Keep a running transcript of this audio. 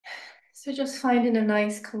So just finding a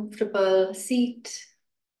nice comfortable seat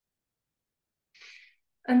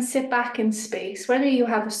and sit back in space, whether you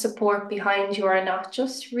have a support behind you or not,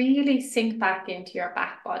 just really sink back into your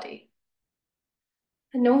back body.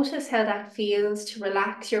 And notice how that feels to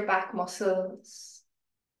relax your back muscles.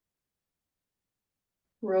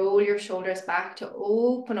 Roll your shoulders back to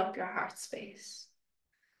open up your heart space.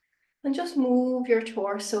 And just move your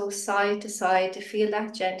torso side to side to feel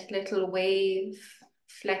that gentle little wave,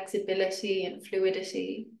 flexibility and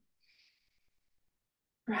fluidity.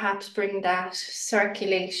 Perhaps bring that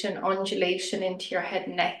circulation, undulation into your head,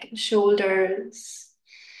 neck, and shoulders.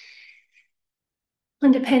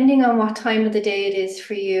 And depending on what time of the day it is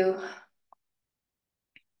for you,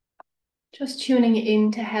 just tuning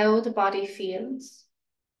into how the body feels.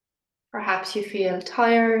 Perhaps you feel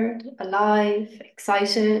tired, alive,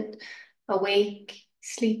 excited, awake,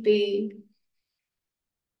 sleepy.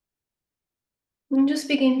 And just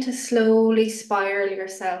begin to slowly spiral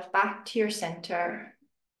yourself back to your center,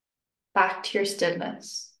 back to your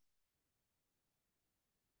stillness.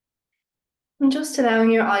 And just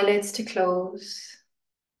allowing your eyelids to close,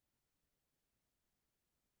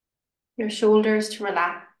 your shoulders to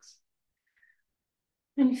relax,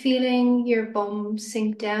 and feeling your bum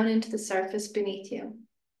sink down into the surface beneath you.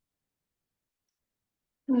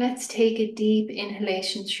 And let's take a deep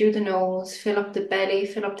inhalation through the nose, fill up the belly,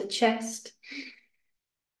 fill up the chest.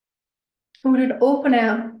 And with an open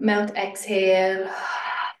out mouth exhale,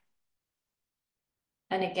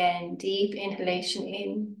 and again, deep inhalation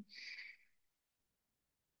in,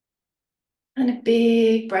 and a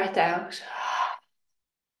big breath out.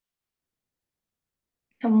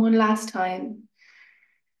 And one last time.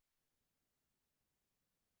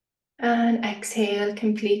 And exhale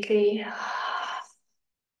completely.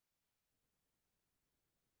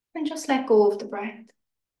 And just let go of the breath.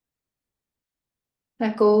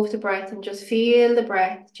 Let go of the breath and just feel the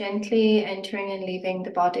breath gently entering and leaving the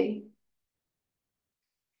body.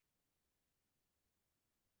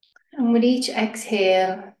 And with each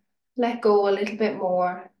exhale, let go a little bit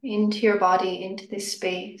more into your body, into this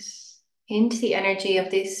space, into the energy of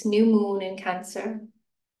this new moon in Cancer.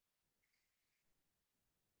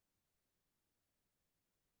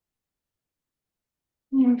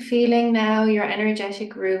 You're feeling now your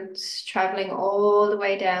energetic roots traveling all the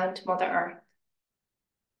way down to Mother Earth,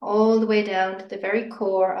 all the way down to the very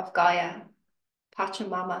core of Gaia,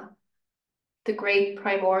 Pachamama, the great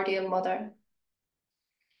primordial mother.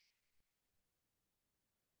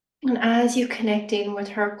 And as you connect in with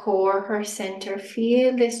her core, her center,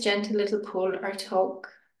 feel this gentle little pull or tug.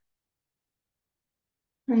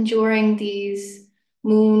 And during these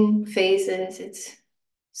moon phases, it's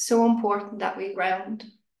so important that we ground,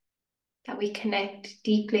 that we connect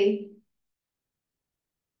deeply.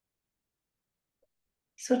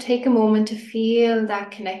 So take a moment to feel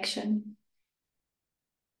that connection.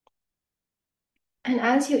 And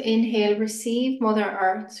as you inhale, receive Mother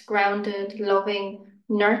Earth's grounded, loving,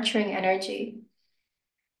 nurturing energy.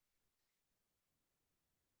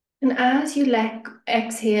 And as you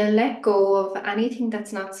exhale, let go of anything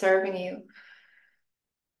that's not serving you.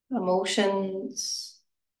 Emotions,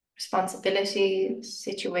 responsibilities,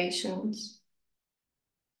 situations.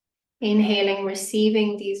 Inhaling,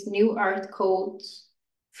 receiving these new earth codes,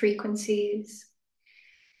 frequencies.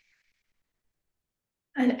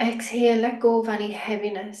 And exhale, let go of any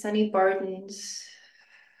heaviness, any burdens,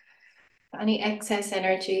 any excess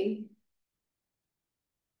energy.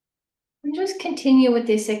 And just continue with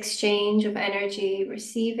this exchange of energy,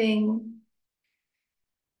 receiving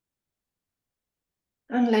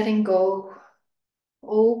and letting go,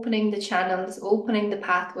 opening the channels, opening the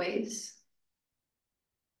pathways.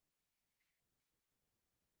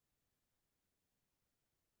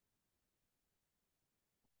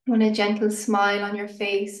 With a gentle smile on your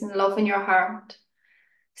face and love in your heart,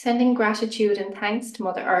 sending gratitude and thanks to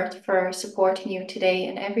Mother Earth for supporting you today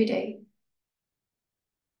and every day.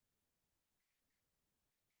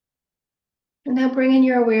 And now bringing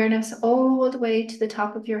your awareness all the way to the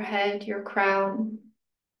top of your head, your crown.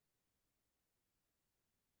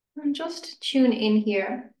 And just tune in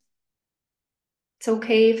here. It's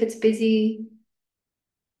okay if it's busy.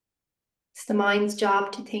 It's the mind's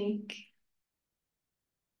job to think.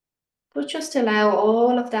 But just allow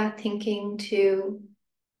all of that thinking to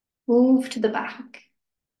move to the back.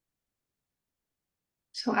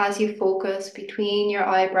 So as you focus between your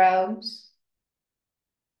eyebrows,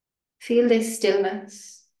 feel this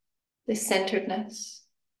stillness, this centeredness,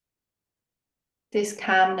 this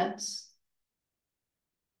calmness.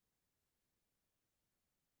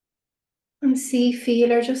 And see,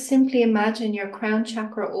 feel, or just simply imagine your crown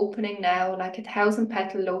chakra opening now like a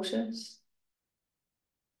 1,000-petal lotus.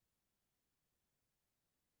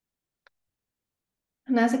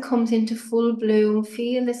 And as it comes into full bloom,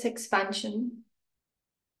 feel this expansion.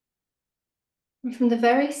 And from the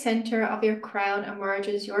very center of your crown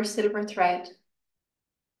emerges your silver thread.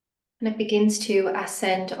 And it begins to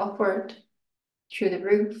ascend upward through the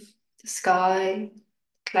roof, the sky,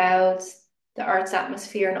 clouds, the Earth's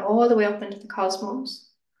atmosphere, and all the way up into the cosmos.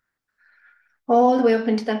 All the way up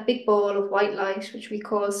into that big ball of white light, which we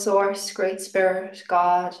call Source, Great Spirit,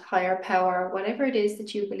 God, Higher Power, whatever it is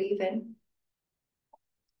that you believe in.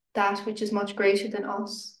 That which is much greater than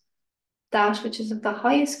us. That which is of the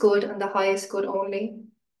highest good and the highest good only.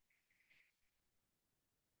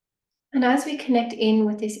 And as we connect in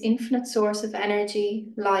with this infinite source of energy,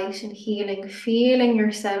 light, and healing, feeling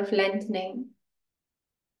yourself lengthening.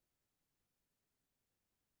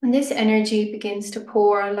 And this energy begins to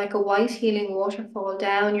pour like a white healing waterfall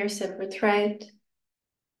down your silver thread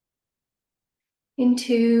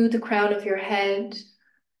into the crown of your head,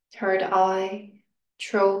 third eye,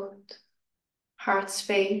 throat, heart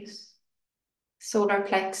space, solar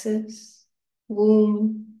plexus,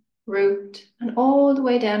 womb, root, and all the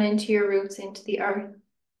way down into your roots, into the earth.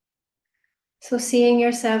 So seeing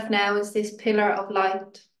yourself now as this pillar of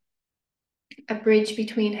light, a bridge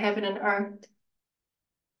between heaven and earth.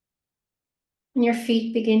 And your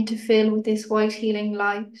feet begin to fill with this white healing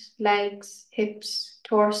light, legs, hips,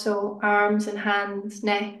 torso, arms and hands,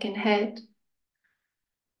 neck and head.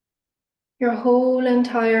 Your whole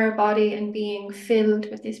entire body and being filled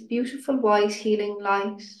with this beautiful white healing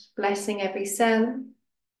light, blessing every cell,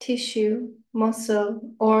 tissue,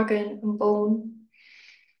 muscle, organ and bone.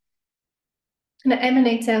 And it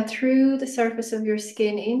emanates out through the surface of your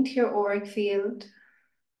skin into your auric field,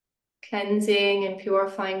 cleansing and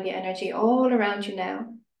purifying the energy all around you now.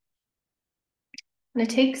 And it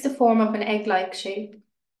takes the form of an egg-like shape.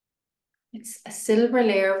 It's a silver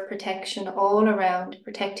layer of protection all around,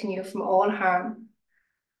 protecting you from all harm.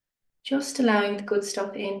 Just allowing the good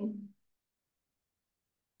stuff in.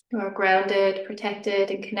 You are grounded,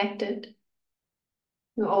 protected, and connected.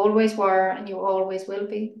 You always were and you always will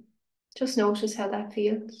be. Just notice how that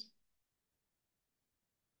feels.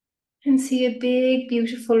 And see a big,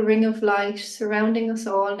 beautiful ring of light surrounding us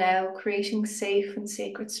all now, creating safe and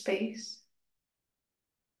sacred space.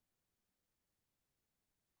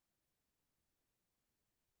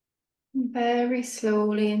 Very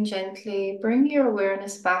slowly and gently bring your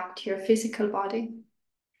awareness back to your physical body.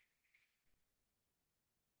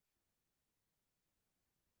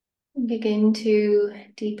 And begin to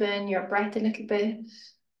deepen your breath a little bit.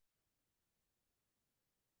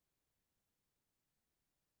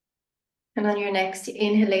 And on your next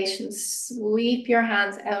inhalation, sweep your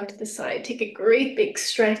hands out to the side. Take a great big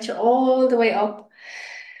stretch all the way up.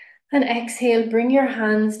 And exhale, bring your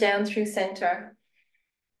hands down through center,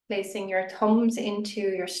 placing your thumbs into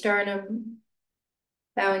your sternum,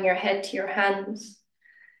 bowing your head to your hands,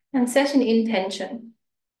 and set an intention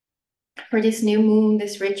for this new moon,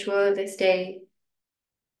 this ritual, this day.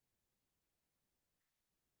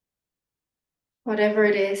 Whatever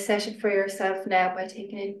it is, set it for yourself now by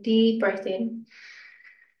taking a deep breath in.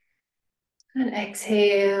 And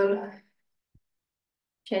exhale,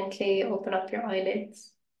 gently open up your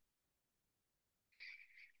eyelids.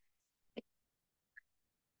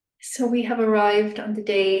 So we have arrived on the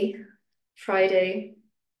day, Friday.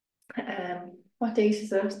 What date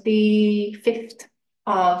is it? The 5th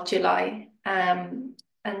of July. And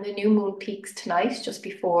the new moon peaks tonight, just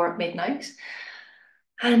before midnight.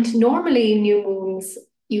 And normally new moons,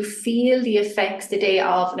 you feel the effects the day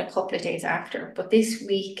of and a couple of days after. But this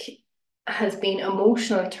week has been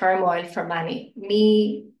emotional turmoil for many.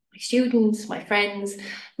 Me, my students, my friends,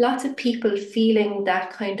 lots of people feeling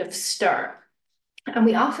that kind of stir. And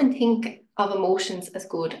we often think of emotions as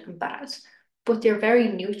good and bad, but they're very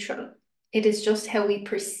neutral. It is just how we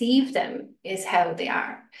perceive them is how they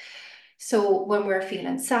are. So when we're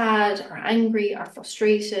feeling sad or angry or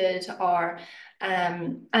frustrated or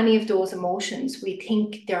any of those emotions, we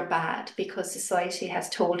think they're bad because society has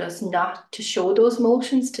told us not to show those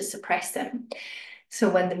emotions, to suppress them. So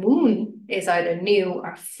when the moon is either new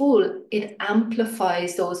or full, it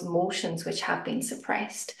amplifies those emotions which have been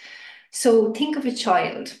suppressed. So think of a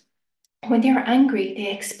child. When they're angry,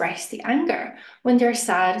 they express the anger. When they're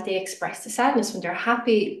sad, they express the sadness. When they're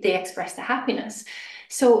happy, they express the happiness.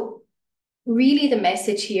 So really the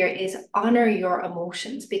message here is honor your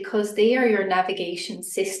emotions because they are your navigation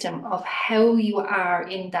system of how you are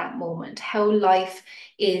in that moment, how life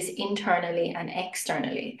is internally and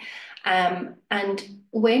externally. And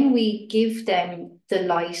when we give them the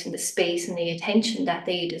light and the space and the attention that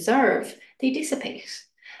they deserve, they dissipate.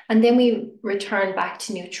 And then we return back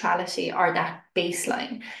to neutrality or that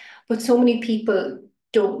baseline. But so many people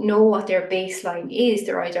don't know what their baseline is.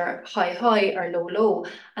 They're either high, high or low, low,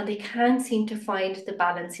 and they can't seem to find the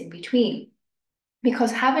balance in between.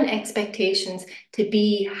 Because having expectations to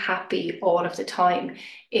be happy all of the time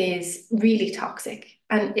is really toxic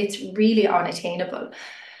and it's really unattainable.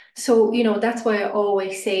 So, that's why I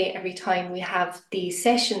always say every time we have these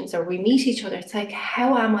sessions or we meet each other, it's like,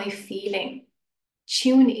 how am I feeling?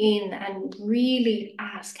 Tune in and really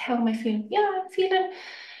ask, how am I feeling? Yeah, I'm feeling,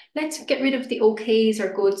 let's get rid of the okays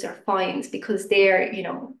or goods or fines because they're,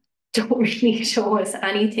 don't really show us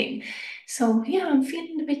anything. So yeah, I'm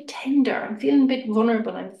feeling a bit tender. I'm feeling a bit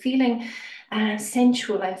vulnerable. I'm feeling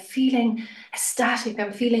sensual. I'm feeling ecstatic.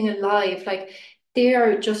 I'm feeling alive. Like they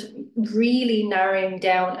are just really narrowing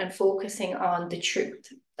down and focusing on the truth.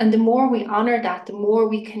 And the more we honor that, the more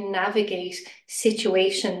we can navigate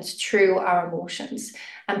situations through our emotions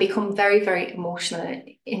and become very, very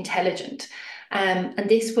emotionally intelligent. And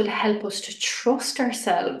this will help us to trust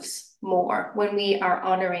ourselves more when we are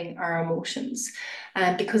honoring our emotions.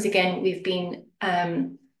 Because again, we've been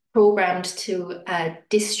programmed to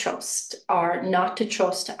distrust or not to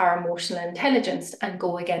trust our emotional intelligence and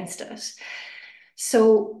go against it.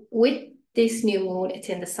 So with this new moon, it's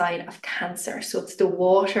in the sign of Cancer. So it's the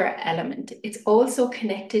water element. It's also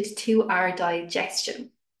connected to our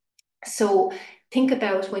digestion. So think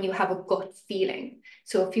about when you have a gut feeling.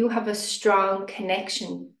 So if you have a strong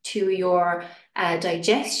connection to your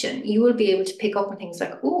digestion, you will be able to pick up on things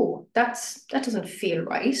like, oh, that doesn't feel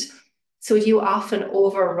right. So you often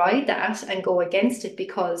override that and go against it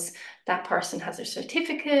because that person has a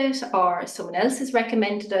certificate or someone else has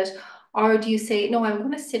recommended it. Or do you say, no, I'm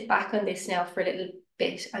going to sit back on this now for a little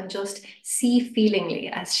bit and just see feelingly,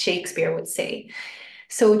 as Shakespeare would say.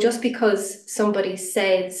 So just because somebody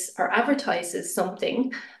says or advertises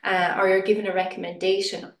something or you're given a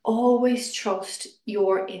recommendation, always trust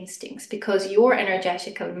your instincts because your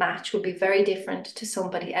energetical match will be very different to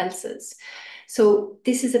somebody else's. So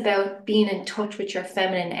this is about being in touch with your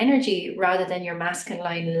feminine energy rather than your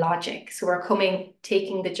masculine logic. So we're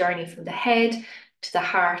taking the journey from the head to the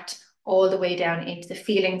heart, all the way down into the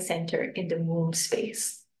feeling center in the womb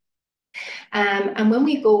space. And when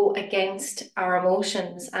we go against our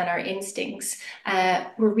emotions and our instincts,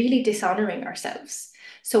 we're really dishonoring ourselves.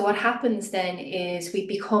 So what happens then is we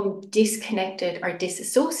become disconnected or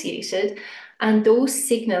disassociated, and those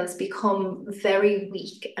signals become very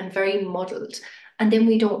weak and very muddled. And then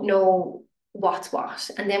we don't know what's what.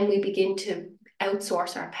 And then we begin to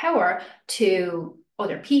outsource our power to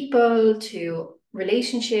other people, to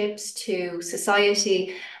relationships, to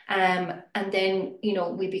society. And then,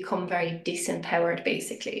 we become very disempowered,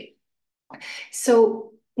 basically.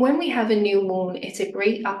 So when we have a new moon, it's a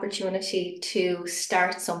great opportunity to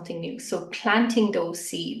start something new. So planting those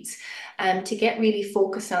seeds to get really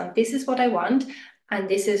focused on this is what I want, and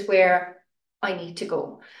this is where I need to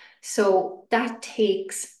go. So that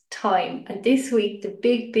takes time. And this week, the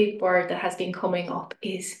big, big word that has been coming up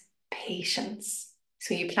is patience.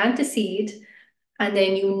 So you plant a seed, and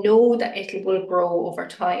then you know that it will grow over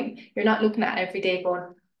time. You're not looking at every day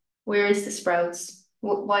going, where is the sprouts?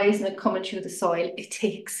 Why isn't it coming through the soil? It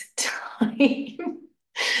takes time.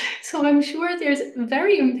 So I'm sure there's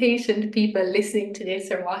very impatient people listening to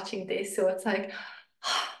this or watching this. So it's like,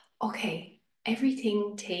 okay,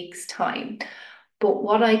 everything takes time. But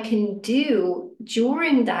what I can do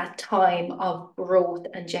during that time of growth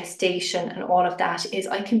and gestation and all of that is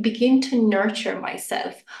I can begin to nurture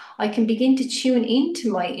myself. I can begin to tune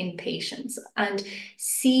into my impatience and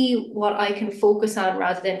see what I can focus on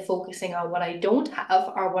rather than focusing on what I don't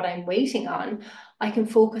have or what I'm waiting on. I can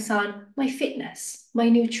focus on my fitness, my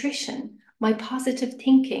nutrition, my positive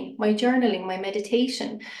thinking, my journaling, my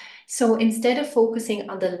meditation. So instead of focusing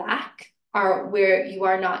on the lack, or where you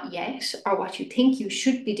are not yet, or what you think you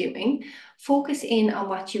should be doing, focus in on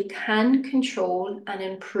what you can control and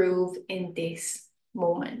improve in this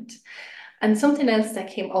moment. And something else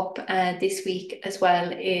that came up this week as well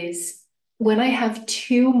is when I have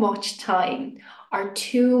too much time or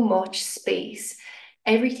too much space,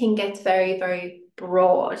 everything gets very, very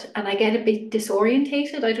broad and I get a bit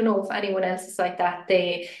disorientated. I don't know if anyone else is like that.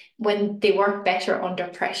 When they work better under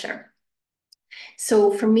pressure.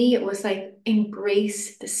 So for me, it was like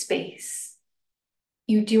embrace the space.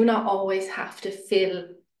 You do not always have to fill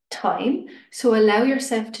time. So allow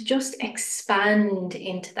yourself to just expand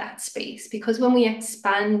into that space, because when we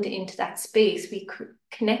expand into that space, we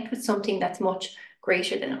connect with something that's much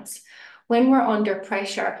greater than us. when we're under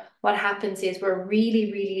pressure, what happens is we're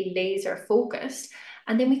really, really laser focused,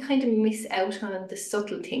 and then we kind of miss out on the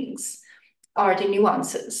subtle things or the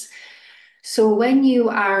nuances. So when you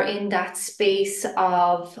are in that space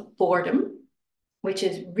of boredom, which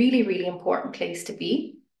is really, really important place to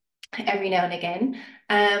be every now and again,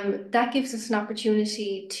 that gives us an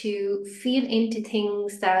opportunity to feel into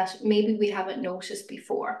things that maybe we haven't noticed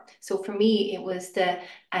before. So for me, it was the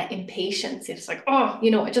impatience. It's like, oh,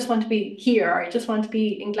 I just want to be here, or I just want to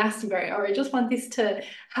be in Glastonbury, or I just want this to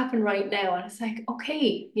happen right now. And it's like,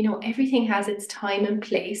 okay, everything has its time and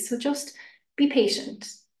place. So just be patient.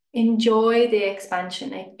 Enjoy the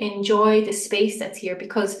expansion, enjoy the space that's here,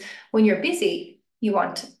 because when you're busy, you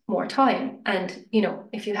want more time. And,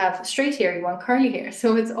 if you have straight hair, you want curly hair.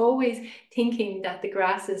 So it's always thinking that the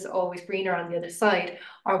grass is always greener on the other side,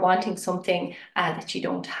 or wanting something that you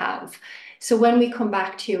don't have. So when we come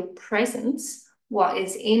back to presence, what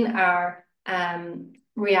is in our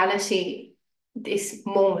reality, this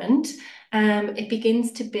moment, it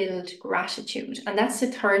begins to build gratitude. And that's the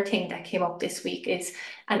third thing that came up this week, is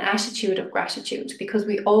an attitude of gratitude, because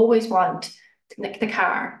we always want the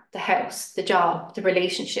car, the house, the job, the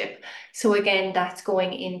relationship. So again, that's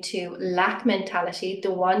going into lack mentality, the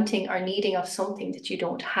wanting or needing of something that you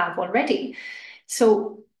don't have already.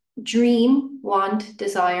 So dream, want,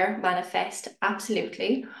 desire, manifest,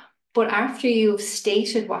 absolutely. But after you've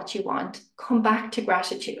stated what you want, come back to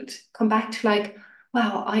gratitude. Come back to like,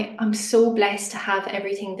 wow, I'm so blessed to have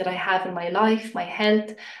everything that I have in my life, my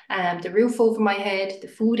health, the roof over my head, the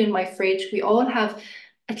food in my fridge. We all have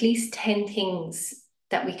at least 10 things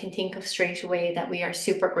that we can think of straight away that we are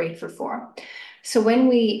super grateful for. So when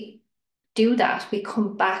we do that, we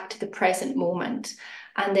come back to the present moment.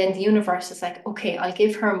 And then the universe is like, okay, I'll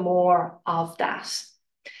give her more of that.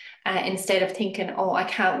 Instead of thinking, oh, I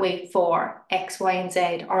can't wait for X, Y, and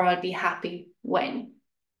Z, or I'll be happy when.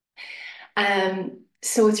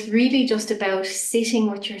 So it's really just about sitting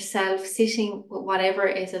with yourself, sitting with whatever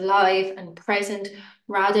is alive and present,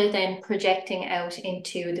 rather than projecting out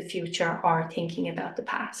into the future or thinking about the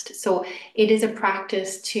past. So it is a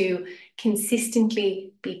practice to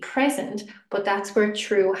consistently be present, but that's where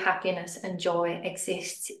true happiness and joy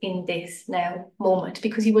exists, in this now moment,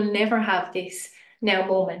 because you will never have this now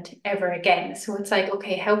moment ever again. So it's like,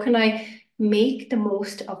 okay, how can I make the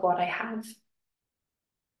most of what I have?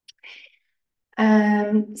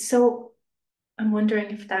 So I'm wondering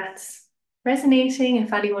if that's resonating,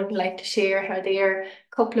 if anyone would like to share how their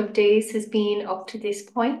couple of days has been up to this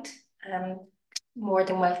point. More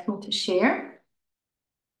than welcome to share.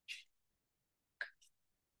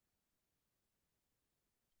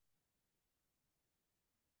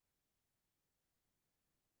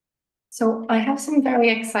 So I have some very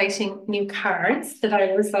exciting new cards that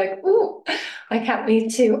I was like, oh, I can't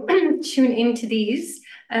wait to tune into these.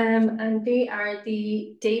 And they are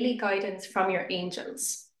the daily guidance from your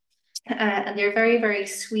angels. And they're very, very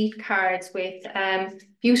sweet cards with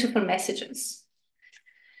beautiful messages.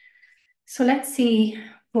 So let's see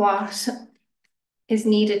what is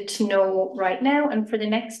needed to know right now and for the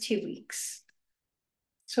next 2 weeks.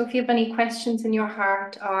 So if you have any questions in your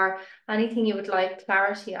heart or anything you would like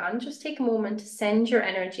clarity on, just take a moment to send your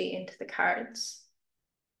energy into the cards.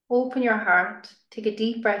 Open your heart, take a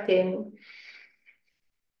deep breath in,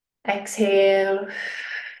 exhale.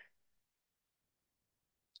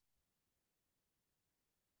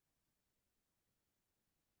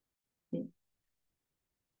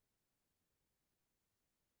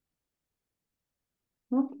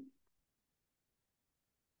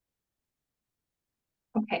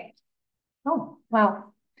 Okay. Oh,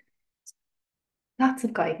 wow. Lots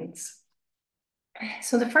of guidance.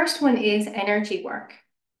 So the first one is energy work.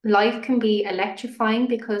 Life can be electrifying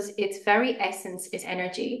because its very essence is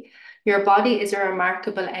energy. Your body is a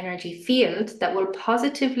remarkable energy field that will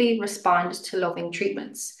positively respond to loving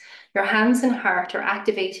treatments. Your hands and heart are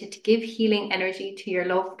activated to give healing energy to your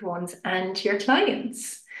loved ones and your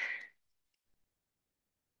clients.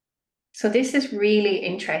 So this is really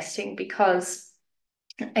interesting because,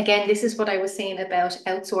 again, this is what I was saying about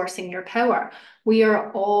outsourcing your power. We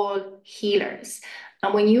are all healers.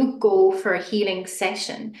 And when you go for a healing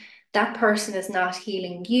session, that person is not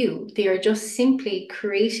healing you. They are just simply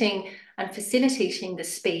creating and facilitating the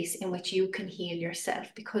space in which you can heal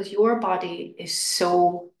yourself, because your body is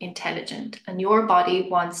so intelligent and your body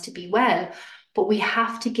wants to be well, but we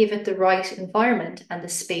have to give it the right environment and the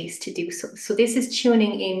space to do so. So this is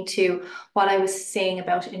tuning into what I was saying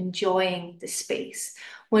about enjoying the space.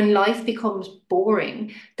 When life becomes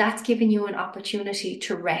boring, that's giving you an opportunity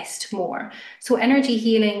to rest more. So energy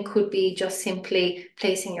healing could be just simply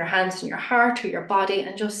placing your hands on your heart or your body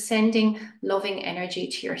and just sending loving energy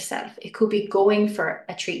to yourself. It could be going for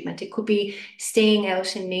a treatment. It could be staying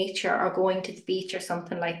out in nature or going to the beach or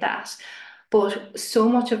something like that. But so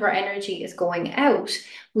much of our energy is going out,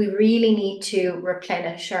 we really need to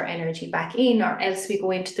replenish our energy back in, or else we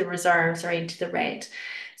go into the reserves or into the red.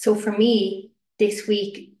 So for me, this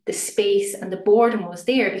week, the space and the boredom was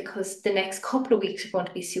there because the next couple of weeks are going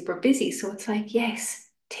to be super busy. So it's like, yes,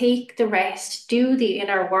 take the rest, do the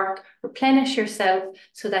inner work, replenish yourself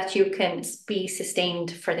so that you can be sustained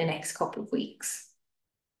for the next couple of weeks.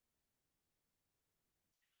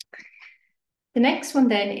 The next one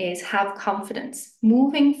then is have confidence.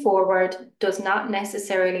 Moving forward does not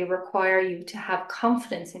necessarily require you to have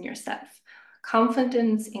confidence in yourself.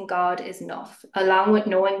 Confidence in God is enough, along with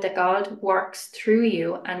knowing that God works through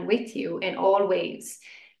you and with you in all ways.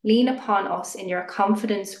 Lean upon us in your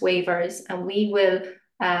confidence wavers, and we will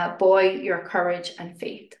buoy your courage and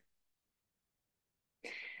faith.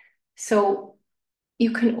 So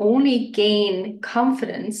you can only gain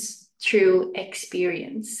confidence through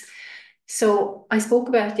experience. So I spoke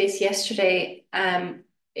about this yesterday.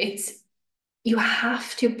 You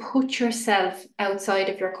have to put yourself outside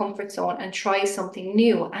of your comfort zone and try something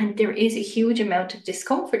new. And there is a huge amount of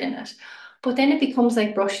discomfort in it. But then it becomes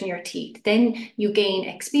like brushing your teeth. Then you gain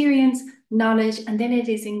experience, knowledge, and then it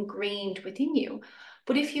is ingrained within you.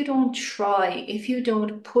 But if you don't try, if you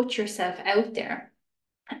don't put yourself out there,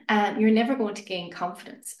 you're never going to gain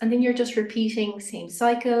confidence. And then you're just repeating same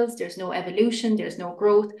cycles. There's no evolution, there's no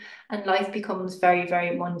growth, and life becomes very,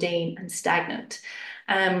 very mundane and stagnant.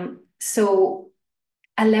 So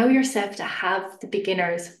allow yourself to have the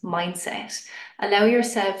beginner's mindset. Allow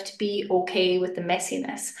yourself to be okay with the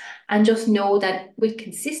messiness, and just know that with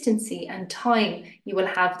consistency and time, you will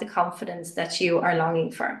have the confidence that you are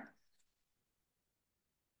longing for.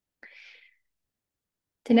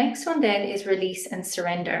 The next one then is release and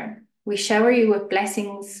surrender. We shower you with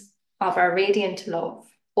blessings of our radiant love.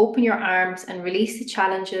 Open your arms and release the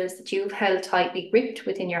challenges that you've held tightly gripped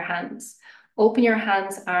within your hands. Open your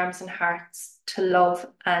hands, arms, and hearts to love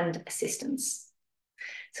and assistance.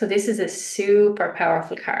 So this is a super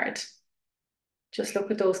powerful card. Just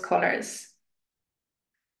look at those colors.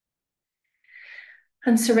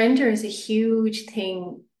 And surrender is a huge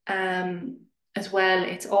thing as well.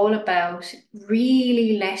 It's all about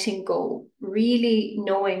really letting go, really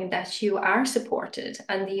knowing that you are supported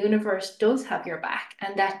and the universe does have your back,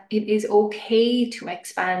 and that it is okay to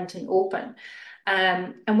expand and open.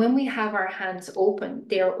 And when we have our hands open,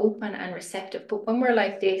 they are open and receptive. But when we're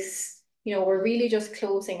like this, we're really just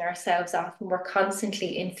closing ourselves off, and we're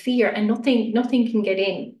constantly in fear, and nothing can get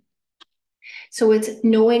in. So it's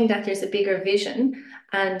knowing that there's a bigger vision,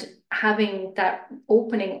 and having that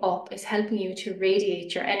opening up is helping you to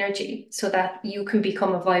radiate your energy so that you can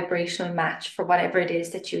become a vibrational match for whatever it is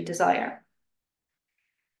that you desire.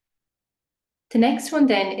 The next one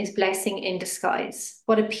then is blessing in disguise.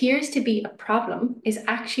 What appears to be a problem is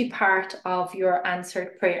actually part of your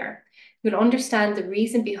answered prayer. You'll understand the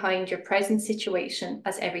reason behind your present situation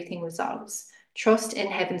as everything resolves. Trust in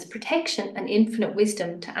heaven's protection and infinite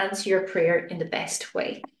wisdom to answer your prayer in the best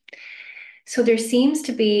way. So there seems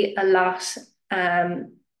to be a lot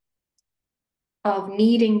of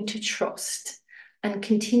needing to trust and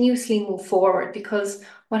continuously move forward, because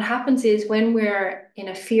what happens is when we're in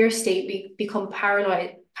a fear state, we become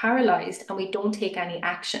paralyzed and we don't take any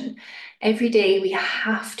action. Every day we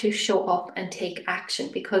have to show up and take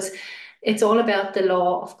action, because it's all about the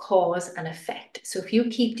law of cause and effect. So if you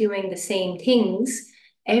keep doing the same things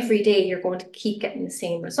every day, you're going to keep getting the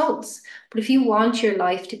same results. But if you want your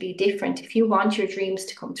life to be different, if you want your dreams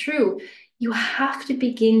to come true, you have to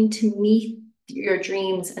begin to meet your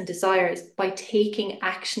dreams and desires by taking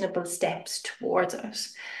actionable steps towards it.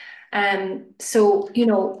 So,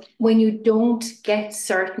 when you don't get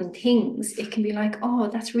certain things, it can be like, oh,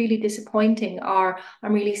 that's really disappointing, or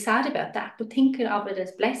I'm really sad about that. But thinking of it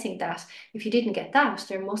as blessing, that if you didn't get that,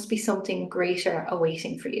 there must be something greater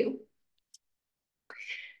awaiting for you.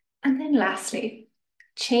 And then lastly,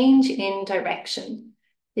 change in direction.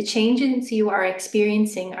 The changes you are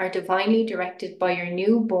experiencing are divinely directed by your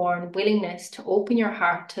newborn willingness to open your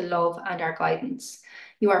heart to love and our guidance.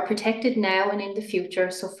 You are protected now and in the future,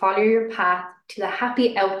 so follow your path to the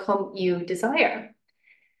happy outcome you desire.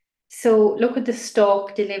 So look at the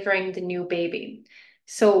stalk delivering the new baby.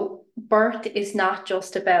 So birth is not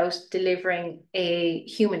just about delivering a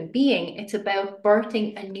human being, it's about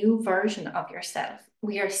birthing a new version of yourself.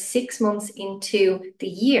 We are 6 months into the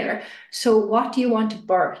year. So, what do you want to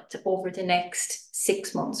birth over the next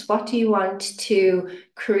 6 months? What do you want to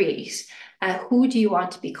create? Who do you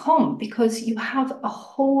want to become? Because you have a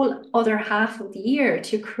whole other half of the year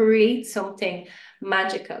to create something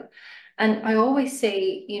magical. And I always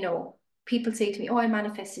say, people say to me, oh, I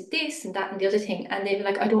manifested this and that and the other thing. And they're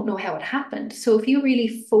like, I don't know how it happened. So if you really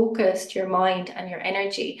focused your mind and your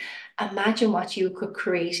energy, imagine what you could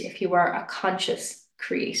create if you were a conscious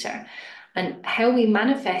creator. And how we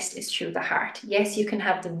manifest is through the heart. Yes, you can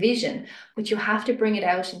have the vision, but you have to bring it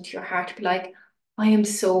out into your heart to be like, I am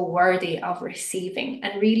so worthy of receiving,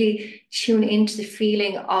 and really tune into the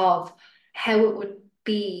feeling of how it would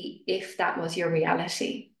be if that was your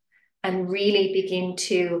reality, and really begin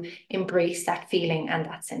to embrace that feeling and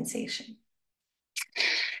that sensation.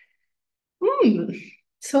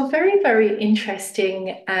 So very, very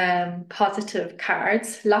interesting, positive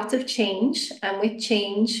cards, lots of change. And with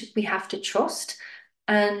change, we have to trust.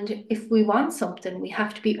 And if we want something, we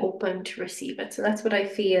have to be open to receive it. So that's what I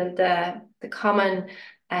feel the common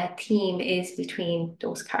theme is between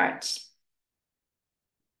those cards.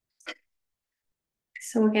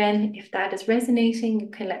 So again, if that is resonating, you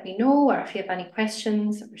can let me know, or if you have any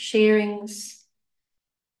questions or sharings.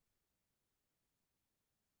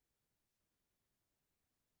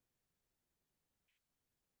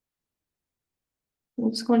 I'm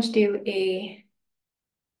just going to do a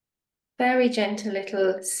very gentle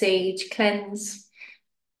little sage cleanse.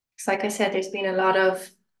 Because like I said, there's been a lot of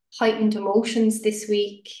heightened emotions this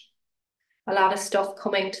week, a lot of stuff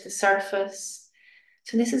coming to the surface.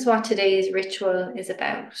 So this is what today's ritual is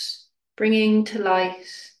about. Bringing to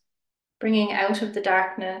light, bringing out of the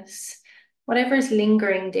darkness, whatever is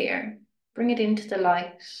lingering there, bring it into the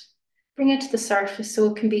light, bring it to the surface so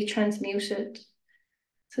it can be transmuted.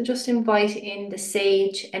 So just invite in the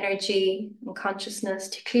sage energy and consciousness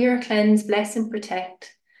to clear, cleanse, bless, and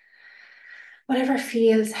protect whatever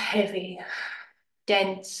feels heavy,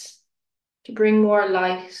 dense, to bring more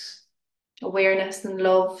light, awareness, and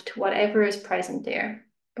love to whatever is present there.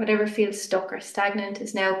 Whatever feels stuck or stagnant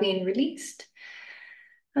is now being released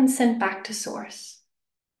and sent back to source.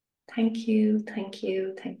 Thank you, thank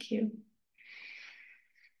you, thank you.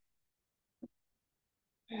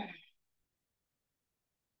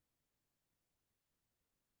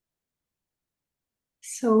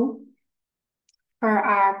 So, for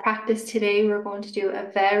our practice today, we're going to do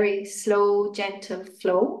a very slow, gentle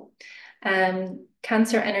flow.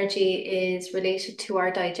 Cancer energy is related to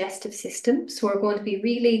our digestive system. So we're going to be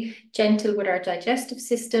really gentle with our digestive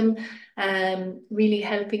system, really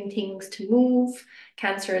helping things to move.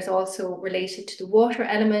 Cancer is also related to the water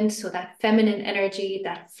element, so that feminine energy,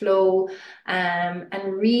 that flow, and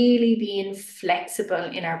really being flexible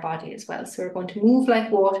in our body as well. So we're going to move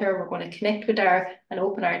like water. We're going to connect with and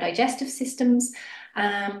open our digestive systems,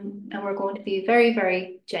 and we're going to be very,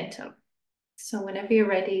 very gentle. So whenever you're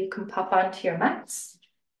ready, you can pop onto your mats.